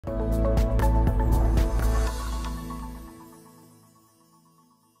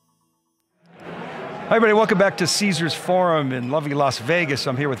Hi everybody, welcome back to Caesars Forum in lovely Las Vegas.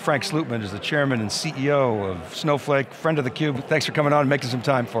 I'm here with Frank Slootman, who's the chairman and CEO of Snowflake, friend of theCUBE. Thanks for coming on and making some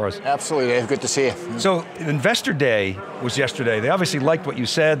time for us. Absolutely, Dave, good to see you. So, Investor Day was yesterday. They obviously liked what you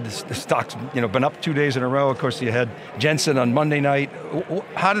said. The stock's been up 2 days in a row. Of course, you had Jensen on Monday night.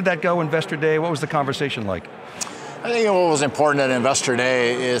 How did that go, Investor Day? What was the conversation like? I think what was important at Investor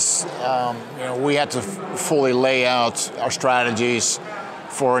Day is we had to fully lay out our strategies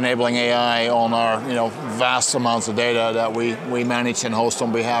for enabling AI on our vast amounts of data that we manage and host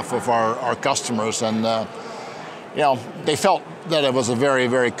on behalf of our customers. And they felt that it was a very,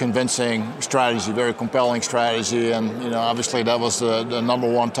 very convincing strategy, very compelling strategy, and obviously that was the number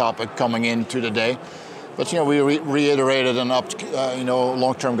one topic coming into the day. But we reiterated and upped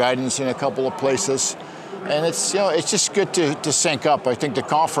long-term guidance in a couple of places. And it's just good to sync up. I think the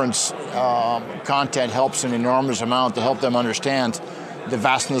conference content helps an enormous amount to help them understand the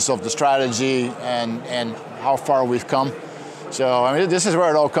vastness of the strategy and how far we've come. So I mean, this is where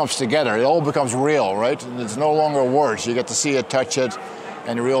it all comes together. It all becomes real, right? It's no longer words. You get to see it, touch it,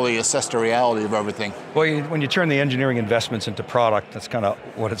 and really assess the reality of everything. Well, when you turn the engineering investments into product, that's kind of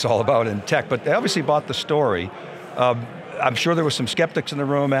what it's all about in tech, but they obviously bought the story. I'm sure there were some skeptics in the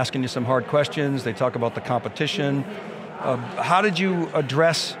room asking you some hard questions. They talk about the competition. How did you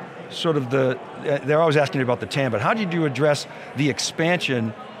address sort of they're always asking you about the TAM, but how did you address the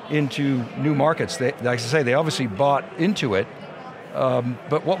expansion into new markets? Like I say, they obviously bought into it,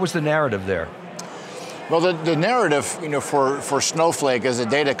 but what was the narrative there? Well, the narrative, for Snowflake as a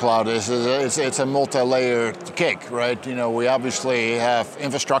data cloud is it's a multi-layered cake, right? We obviously have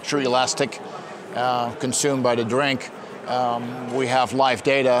infrastructure, elastic, consumed by the drink. We have live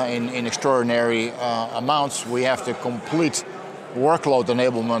data in extraordinary amounts. We have the complete workload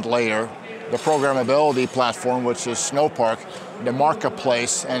enablement layer, the programmability platform, which is Snowpark, the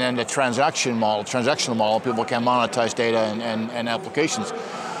marketplace, and then the transactional model, people can monetize data and applications.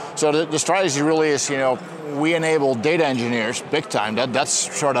 So the strategy really is, we enable data engineers big time. That's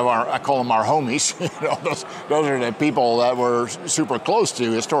sort of I call them our homies. Those are the people that we're super close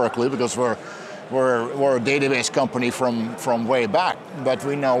to historically because we're a database company from way back, but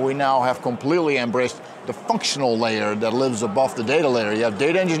we now have completely embraced the functional layer that lives above the data layer. You have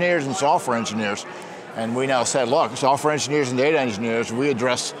data engineers and software engineers, and we now said, look, software engineers and data engineers, we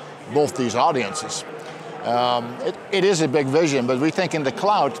address both these audiences. It is a big vision, but we think in the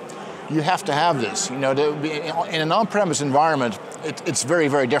cloud, you have to have this. In an on-premise environment, it's very,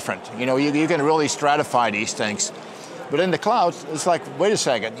 very different. You can really stratify these things. But in the cloud, it's like, wait a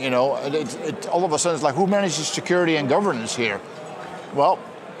second, all of a sudden it's like, who manages security and governance here? Well,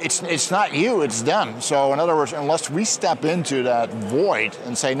 it's not you, it's them. So in other words, unless we step into that void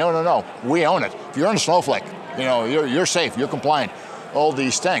and say, no, we own it. If you're on Snowflake, you're safe, you're compliant, all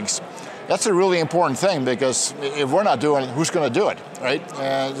these things. That's a really important thing because if we're not doing it, who's going to do it, right?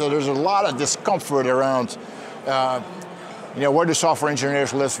 And so there's a lot of discomfort around where do software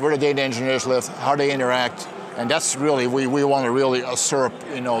engineers live, where do data engineers live, how they interact. And that's really, we want to really usurp,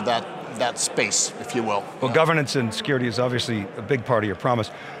 that space, if you will. Well, governance and security is obviously a big part of your promise.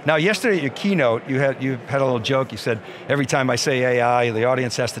 Now, yesterday at your keynote, you had a little joke. You said, every time I say AI, the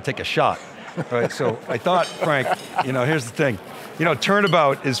audience has to take a shot. Right? So I thought, Frank, here's the thing.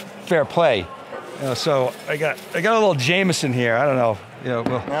 Turnabout is fair play. So I got a little Jameson here. I don't know.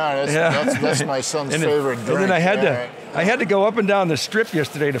 That's my son's favorite drink. And then I had to go up and down the strip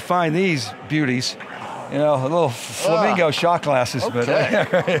yesterday to find these beauties. A little flamingo shot glasses, okay.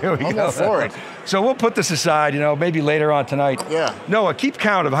 But here we go. For it. So we'll put this aside, maybe later on tonight. Yeah. Noah, keep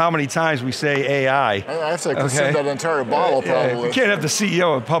count of how many times we say AI. I have to consume that entire bottle, probably. We can't have the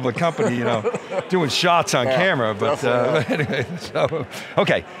CEO of a public company, doing shots on camera, but anyway, so,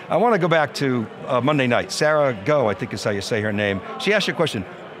 okay. I want to go back to Monday night. Sarah Go, I think is how you say her name. She asked you a question,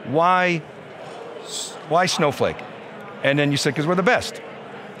 why Snowflake? And then you said, because we're the best.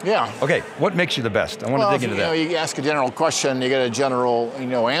 Yeah. Okay, what makes you the best? I want to dig into that. You ask a general question, you get a general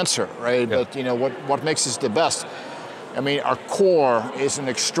answer, right? Yeah. But what makes us the best? I mean, our core is an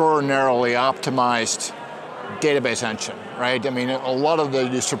extraordinarily optimized database engine, right? I mean, a lot of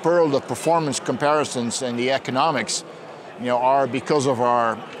the superlative performance comparisons and the economics, are because of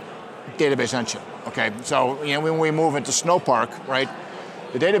our database engine. Okay, so when we move into Snowpark, right?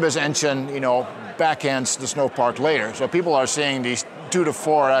 The database engine, backends the Snowpark layer. So people are seeing these 2 to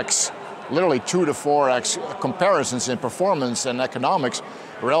 4x, literally 2 to 4x comparisons in performance and economics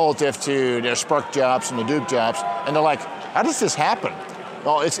relative to their Spark jobs and the Hadoop jobs. And they're like, how does this happen?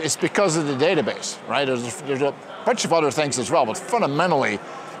 Well, it's because of the database, right? There's a bunch of other things as well, but fundamentally,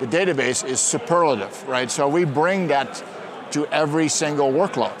 the database is superlative, right? So we bring that to every single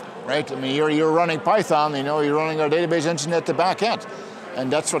workload. right? I mean, you're running Python, you're running our database engine at the back end. And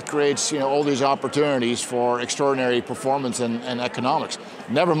that's what creates all these opportunities for extraordinary performance and economics.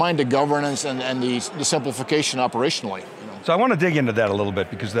 Never mind the governance and the simplification operationally. So I want to dig into that a little bit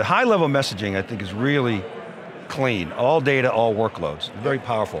because the high level messaging I think is really clean. All data, all workloads, very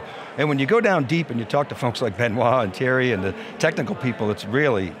powerful. And when you go down deep and you talk to folks like Benoit and Thierry and the technical people, it's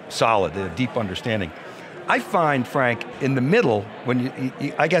really solid, they have deep understanding. I find, Frank, in the middle, when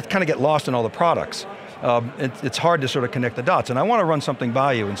I kind of get lost in all the products, it's hard to sort of connect the dots. And I want to run something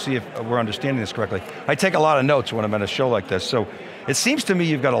by you and see if we're understanding this correctly. I take a lot of notes when I'm at a show like this. So it seems to me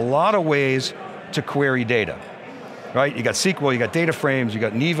you've got a lot of ways to query data, right? You got SQL, you got data frames, you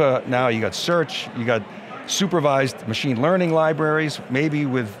got Neva now, you got search, you got supervised machine learning libraries, maybe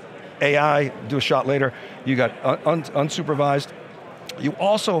with AI, do a shot later. You got unsupervised. You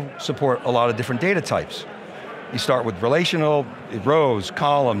also support a lot of different data types. You start with relational, rows,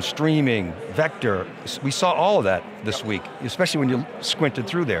 columns, streaming, vector. We saw all of that this week, especially when you squinted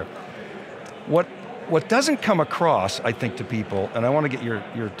through there. What doesn't come across, I think, to people, and I want to get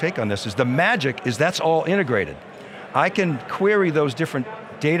your take on this, is the magic is that's all integrated. I can query those different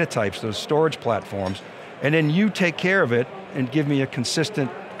data types, those storage platforms, and then you take care of it and give me a consistent,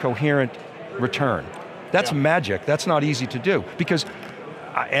 coherent return. That's magic, that's not easy to do, because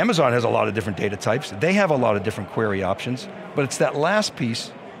Amazon has a lot of different data types, they have a lot of different query options, but it's that last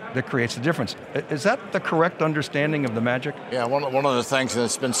piece that creates the difference. Is that the correct understanding of the magic? Yeah, one of the things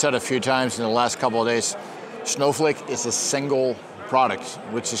that's been said a few times in the last couple of days, Snowflake is a single product,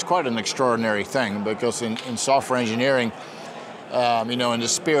 which is quite an extraordinary thing, because in software engineering, in the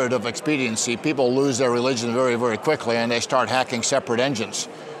spirit of expediency, people lose their religion very, very quickly and they start hacking separate engines.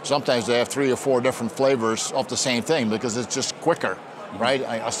 Sometimes they have 3 or 4 different flavors of the same thing because it's just quicker, right?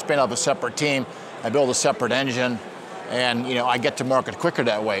 I spin up a separate team, I build a separate engine, and I get to market quicker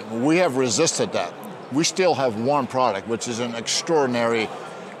that way. We have resisted that. We still have one product, which is an extraordinary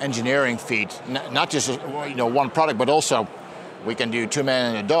engineering feat. Not just one product, but also we can do 2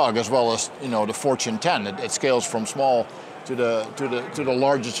 man and a dog, as well as the Fortune 10. It scales from small to the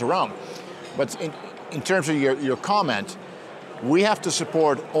largest around. But in terms of your comment, we have to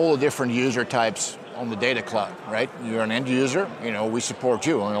support all the different user types on the data cloud, right? You're an end user, we support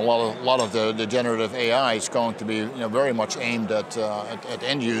you. And a lot of the generative AI is going to be very much aimed at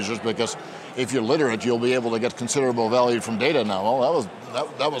end users, because if you're literate, you'll be able to get considerable value from data now. Well,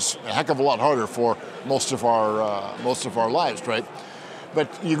 that was a heck of a lot harder for most of our lives, right? But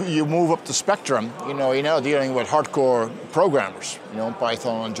you move up the spectrum, you're now dealing with hardcore programmers,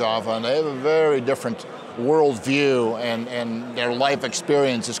 Python and Java, and they have a very different worldview, and their life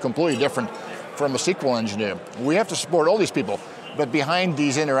experience is completely different from a SQL engineer. We have to support all these people, but behind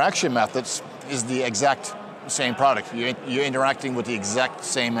these interaction methods is the exact same product. You're interacting with the exact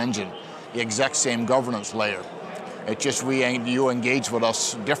same engine, the exact same governance layer. It's just you engage with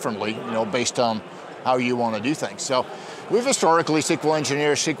us differently, based on how you want to do things. So we've historically, SQL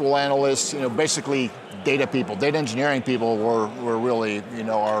engineers, SQL analysts, basically data people, data engineering people were really,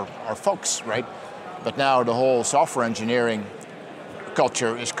 our folks, right? But now the whole software engineering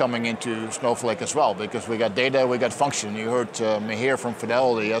culture is coming into Snowflake as well, because we got data, we got function. You heard Mihir from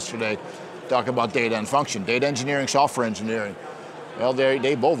Fidelity yesterday talk about data and function. Data engineering, software engineering. Well,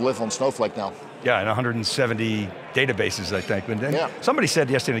 they both live on Snowflake now. Yeah, and 170 databases, I think. And somebody said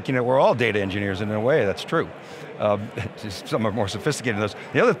yesterday, we're all data engineers, and in a way, that's true. Some are more sophisticated than those.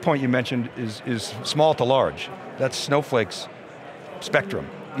 The other point you mentioned is small to large. That's Snowflake's spectrum.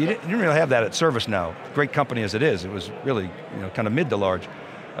 You didn't really have that at ServiceNow. Great company as it is, it was really kind of mid to large.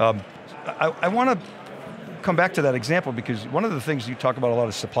 I want to come back to that example, because one of the things you talk about a lot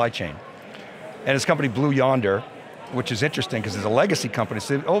is supply chain. And this company Blue Yonder, which is interesting because it's a legacy company, it's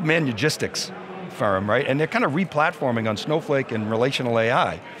the old man logistics firm, right? And they're kind of re-platforming on Snowflake and relational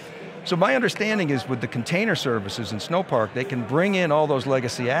AI. So my understanding is with the container services in Snowpark, they can bring in all those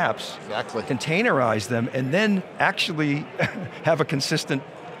legacy apps, containerize them, and then actually have a consistent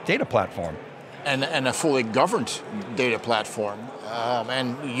data platform. And a fully governed data platform.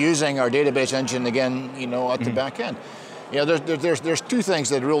 And using our database engine again, at the back end. There's 2 things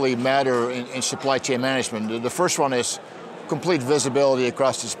that really matter in supply chain management. The first one is complete visibility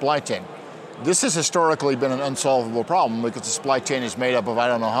across the supply chain. This has historically been an unsolvable problem, because the supply chain is made up of I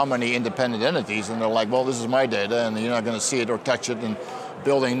don't know how many independent entities, and they're like, well, this is my data, and you're not going to see it or touch it, and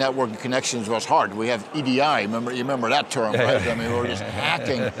building network connections was hard. We have EDI, you remember that term, right? I mean, we're just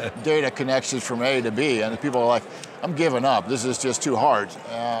hacking data connections from A to B, and people are like, I'm giving up, this is just too hard.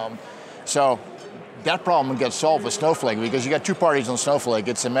 So that problem gets solved with Snowflake, because you got 2 parties on Snowflake.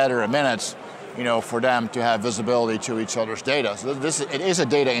 It's a matter of minutes for them to have visibility to each other's data. So it is a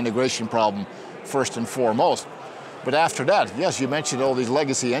data integration problem first and foremost. But after that, yes, you mentioned all these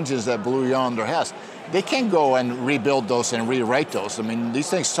legacy engines that Blue Yonder has. They can go and rebuild those and rewrite those. I mean, these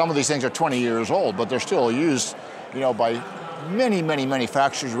things, some of these things are 20 years old, but they're still used, by many, many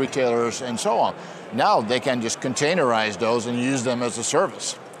manufacturers, retailers, and so on. Now they can just containerize those and use them as a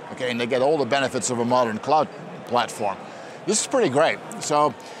service. Okay, and they get all the benefits of a modern cloud platform. This is pretty great.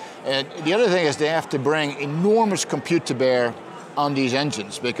 So, the other thing is they have to bring enormous compute to bear on these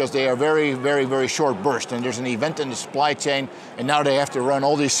engines because they are very, very, very short burst, and there's an event in the supply chain, and now they have to run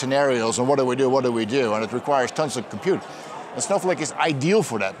all these scenarios, and what do we do, and it requires tons of compute. And Snowflake is ideal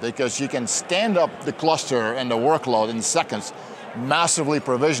for that because you can stand up the cluster and the workload in seconds, massively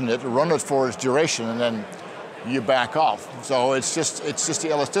provision it, run it for its duration, and then you back off. So it's just the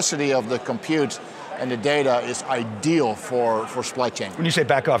elasticity of the compute and the data is ideal for supply chain. When you say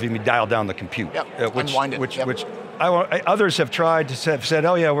back off, you mean dial down the compute. Yep, unwind it. Which others have tried to have said,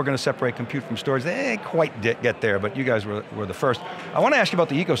 oh yeah, we're going to separate compute from storage. They didn't quite get there, but you guys were the first. I want to ask you about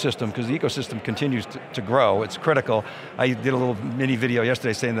the ecosystem, because the ecosystem continues to grow. It's critical. I did a little mini video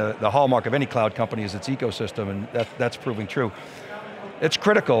yesterday saying the hallmark of any cloud company is its ecosystem, and that's proving true. It's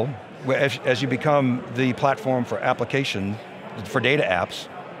critical as you become the platform for application, for data apps.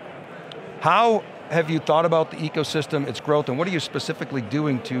 How have you thought about the ecosystem, its growth, and what are you specifically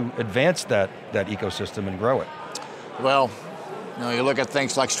doing to advance that ecosystem and grow it? Well, you look at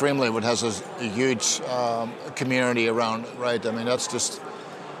things like Streamlit, which has a huge community around it, right? I mean, that's just,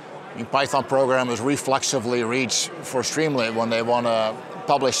 Python programmers reflexively reach for Streamlit when they want to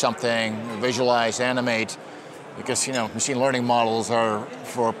publish something, visualize, animate, because machine learning models are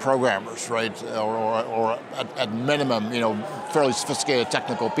for programmers, right? Or at minimum, fairly sophisticated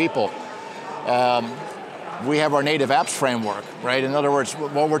technical people. We have our native apps framework, right? In other words,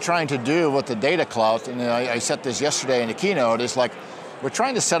 what we're trying to do with the data cloud, and I said this yesterday in the keynote, is like, we're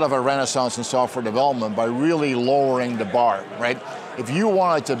trying to set up a renaissance in software development by really lowering the bar, right? If you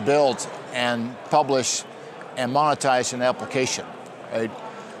wanted to build and publish and monetize an application, right?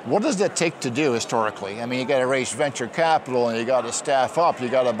 What does that take to do historically? I mean, you got to raise venture capital, and you got to staff up, you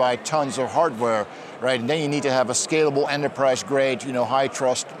got to buy tons of hardware, right? And then you need to have a scalable enterprise-grade, high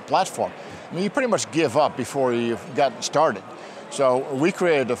trust platform. I mean, you pretty much give up before you've gotten started. So we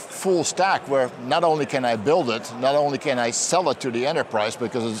created a full stack where not only can I build it, not only can I sell it to the enterprise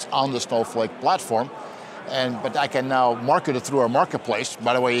because it's on the Snowflake platform, but I can now market it through our marketplace.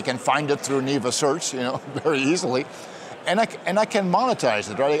 By the way, you can find it through Neva Search, very easily. And I can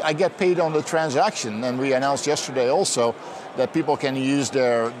monetize it, right? I get paid on the transaction, and we announced yesterday also that people can use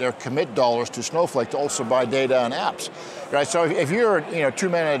their commit dollars to Snowflake to also buy data and apps, right? So if you're two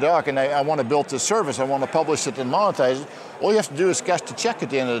men and a dog, and I want to build this service, I want to publish it and monetize it, all you have to do is cash the check at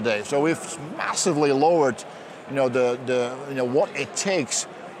the end of the day. So we've massively lowered, what it takes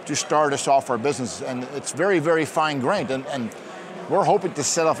to start a software business, and it's very, very fine-grained, and we're hoping to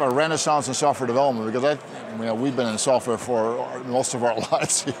set up a renaissance in software development because we've been in software for most of our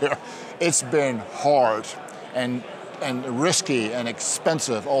lives here. It's been hard and risky and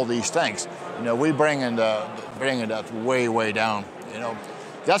expensive, all these things. We bringing that way, way down.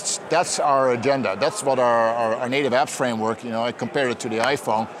 That's our agenda. That's what our native apps framework, I compared it to the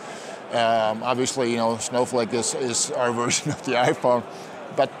iPhone. Obviously, Snowflake is our version of the iPhone,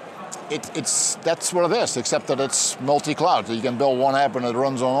 but that's what it is, except that it's multi-cloud. So you can build one app and it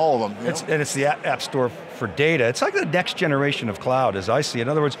runs on all of them. And it's the app store for data. It's like the next generation of cloud, as I see it. In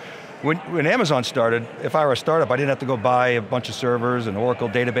other words, when Amazon started, if I were a startup, I didn't have to go buy a bunch of servers and Oracle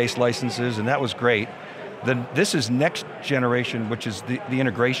database licenses, and that was great. Then this is next generation, which is the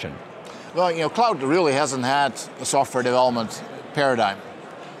integration. Well, cloud really hasn't had a software development paradigm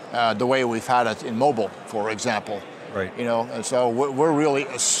the way we've had it in mobile, for example. Right. And so we're really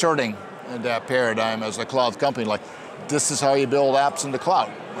asserting that paradigm as a cloud company, like this is how you build apps in the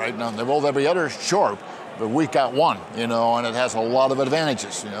cloud, right? Now they build every other, sure, but we've got one, and it has a lot of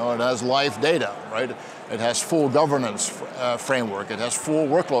advantages. It has live data, right? It has full governance framework. It has full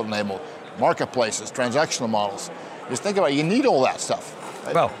workload enable, marketplaces, transactional models. Just think about it, you need all that stuff.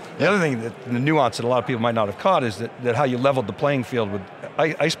 Right? Well, the other thing, the nuance that a lot of people might not have caught is that how you leveled the playing field with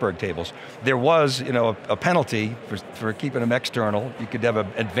iceberg tables. There was, a penalty for keeping them external. You could have an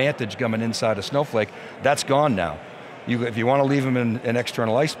advantage coming inside a Snowflake. That's gone now. If you want to leave them in an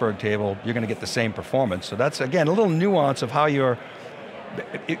external iceberg table, you're going to get the same performance. So that's, again, a little nuance of how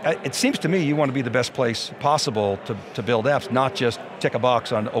it seems to me you want to be the best place possible to build apps, not just tick a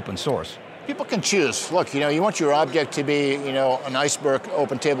box on open source. People can choose. Look, you want your object to be, an iceberg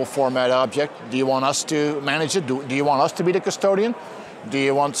open table format object. Do you want us to manage it? Do you want us to be the custodian? Do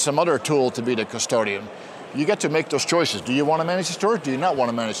you want some other tool to be the custodian? You get to make those choices. Do you want to manage the storage? Do you not want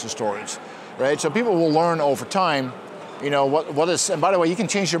to manage the storage? Right, so people will learn over time, what is, and by the way, you can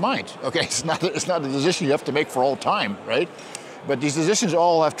change your mind, okay? It's not a decision you have to make for all time, right? But these decisions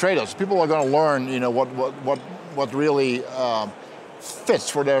all have trade-offs. People are going to learn, what really fits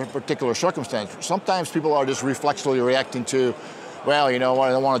for their particular circumstance. Sometimes people are just reflexively reacting to, well, I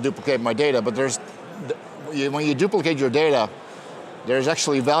don't want to duplicate my data, but when you duplicate your data, there's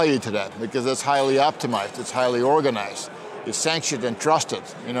actually value to that because it's highly optimized, it's highly organized, it's sanctioned and trusted.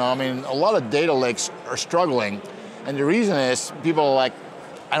 A lot of data lakes are struggling, and the reason is people are like,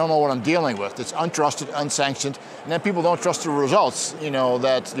 I don't know what I'm dealing with. It's untrusted, unsanctioned, and then people don't trust the results,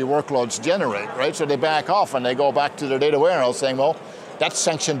 that the workloads generate, right? So they back off and they go back to their data warehouse saying, well, that's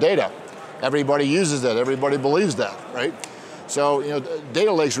sanctioned data. Everybody uses that, everybody believes that, right? So,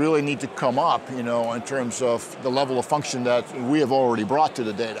 data lakes really need to come up, in terms of the level of function that we have already brought to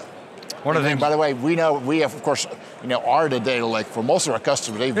the data. One of the things, by the way, we have, of course, are the data lake for most of our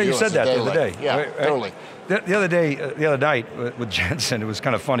customers. They view you said us that as the other data lake. day. Yeah, right? totally. The other night with Jensen, it was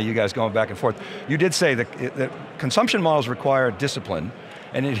kind of funny, you guys going back and forth. You did say that consumption models require discipline,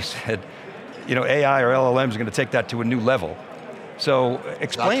 and you said, AI or LLMs are going to take that to a new level. So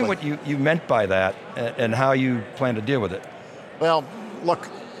explain what you meant by that and how you plan to deal with it. Well, look,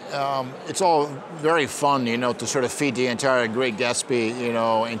 it's all very fun, to sort of feed the entire Great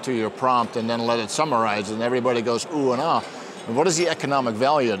Gatsby, into your prompt and then let it summarize, and everybody goes ooh and ah. And what is the economic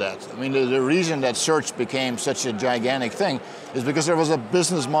value of that? The reason that search became such a gigantic thing is because there was a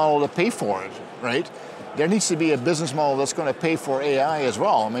business model to pay for it, right? There needs to be a business model that's going to pay for AI as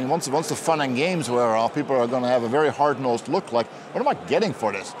well. Once the fun and games wear off, people are going to have a very hard-nosed look like, what am I getting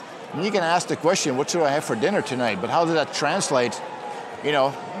for this? You can ask the question, what should I have for dinner tonight? But how does that translate,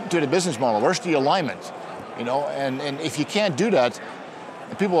 to the business model? Where's the alignment? And if you can't do that,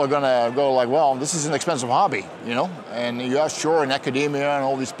 people are going to go like, well, this is an expensive hobby, And you are sure in academia and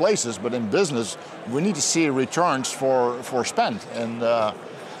all these places, but in business, we need to see returns for spend. And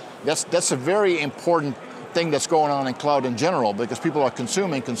that's a very important thing that's going on in cloud in general, because people are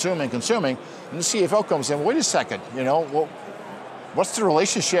consuming, and the CFO comes in, wait a second, what's the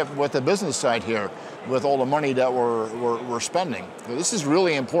relationship with the business side here, with all the money that we're spending? So this is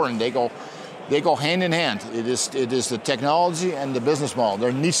really important. They go hand in hand. It is the technology and the business model.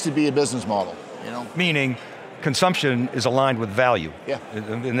 There needs to be a business model. Meaning, consumption is aligned with value. Yeah.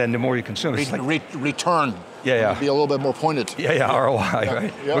 And then the more you consume, it's like return. Yeah. Be a little bit more pointed. Yeah, ROI,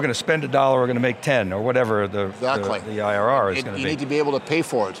 right? Yeah. We're going to spend $1, we're going to make 10, or whatever the IRR is going to be. You need to be able to pay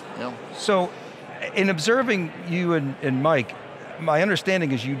for it. So, in observing you and Mike, my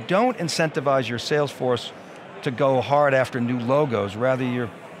understanding is you don't incentivize your sales force to go hard after new logos, rather you're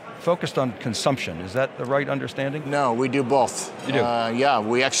focused on consumption. Is that the right understanding? No, we do both. You do? Yeah,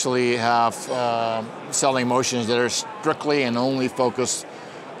 we actually have selling motions that are strictly and only focused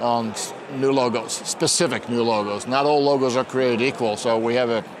on new logos, specific new logos. Not all logos are created equal, so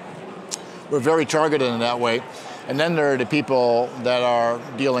we're very targeted in that way. And then there are the people that are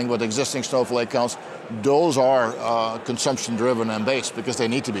dealing with existing Snowflake accounts. Those are consumption driven and based because they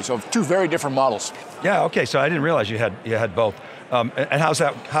need to be. So two very different models. Yeah, okay, so I didn't realize you had both. And how's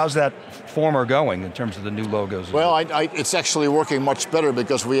that former going in terms of the new logos? Well, it's actually working much better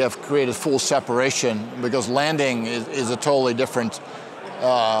because we have created full separation, because landing is a totally different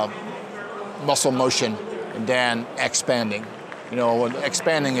muscle motion than expanding.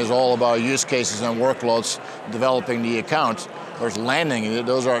 Expanding is all about use cases and workloads, developing the account. Whereas landing,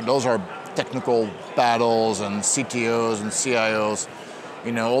 those are technical battles and CTOs and CIOs,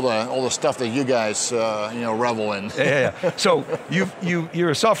 all the stuff that you guys revel in. Yeah. So you're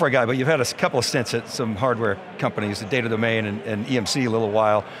a software guy, but you've had a couple of stints at some hardware companies, the Data Domain and EMC a little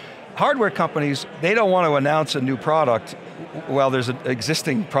while. Hardware companies, they don't want to announce a new product while there's an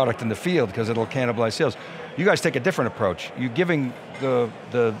existing product in the field because it'll cannibalize sales. You guys take a different approach. You're giving the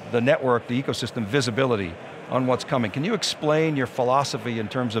network, the ecosystem, visibility on what's coming. Can you explain your philosophy in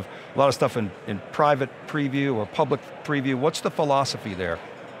terms of a lot of stuff in private preview or public preview? What's the philosophy there?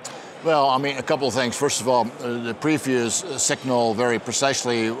 Well, a couple of things. First of all, the previews signal very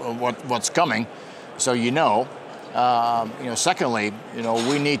precisely what's coming, so Secondly,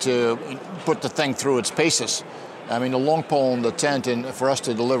 we need to put the thing through its paces. The long pole in the tent for us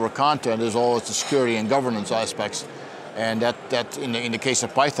to deliver content is always the security and governance aspects. And that in the case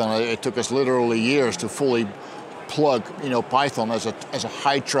of Python, it took us literally years to fully plug Python as a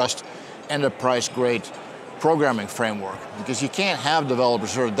high trust, enterprise grade programming framework. Because you can't have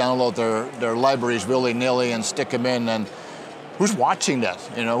developers sort of download their libraries willy-nilly and stick them in, and who's watching that?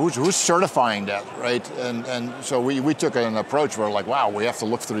 You know, who's certifying that, right? And so we took an approach where like, wow, we have to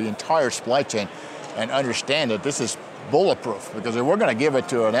look through the entire supply chain and understand that this is bulletproof, because if we're going to give it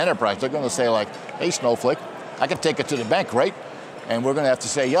to an enterprise, they're going to say like, hey Snowflake, I can take it to the bank, right? And we're going to have to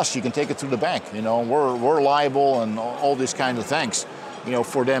say, yes, you can take it to the bank. You know, we're liable and all these kinds of things, you know,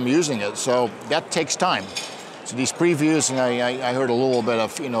 for them using it. So that takes time. So these previews, and I heard a little bit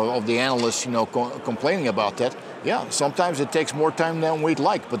of, you know, of the analysts, you know, complaining about that. Yeah, sometimes it takes more time than we'd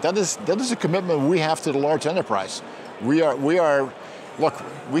like, but that is a commitment we have to the large enterprise. We are. Look,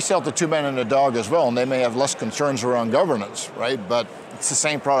 we sell to two men and a dog as well, and they may have less concerns around governance, right? But it's the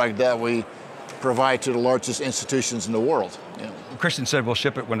same product that we provide to the largest institutions in the world. You know. Christian said we'll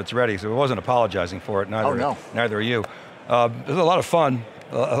ship it when it's ready, so he wasn't apologizing for it. Neither, neither are you. There's a lot of fun,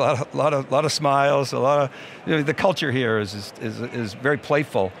 a lot of smiles, a lot of, you know, the culture here is very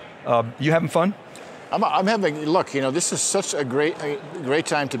playful. You having fun? I'm having, look, you know, this is such a great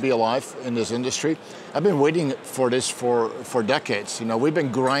time to be alive in this industry. I've been waiting for this for decades. You know, we've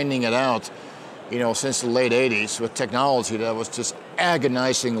been grinding it out, you know, since the late 80s with technology that was just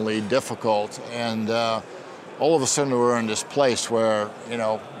agonizingly difficult. And all of a sudden we're in this place where, you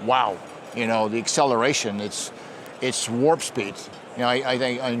know, wow, you know, the acceleration, it's warp speed. You know, I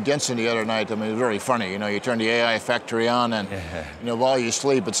think on Jensen the other night, I mean, it was very funny. You know, you turn the AI factory on and, you know, while you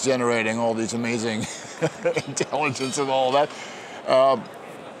sleep, it's generating all these amazing intelligence and all that.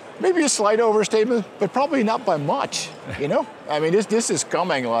 Maybe a slight overstatement, but probably not by much, you know? I mean, this is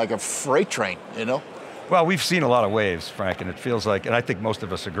coming like a freight train, you know? Well, we've seen a lot of waves, Frank, and it feels like, and I think most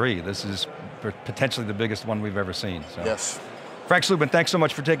of us agree, this is potentially the biggest one we've ever seen. So. Yes. Frank Slootman, thanks so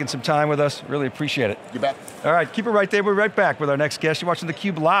much for taking some time with us. Really appreciate it. You bet. All right, keep it right there. We'll be right back with our next guest. You're watching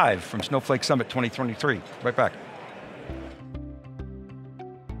theCUBE live from Snowflake Summit 2023. Right back.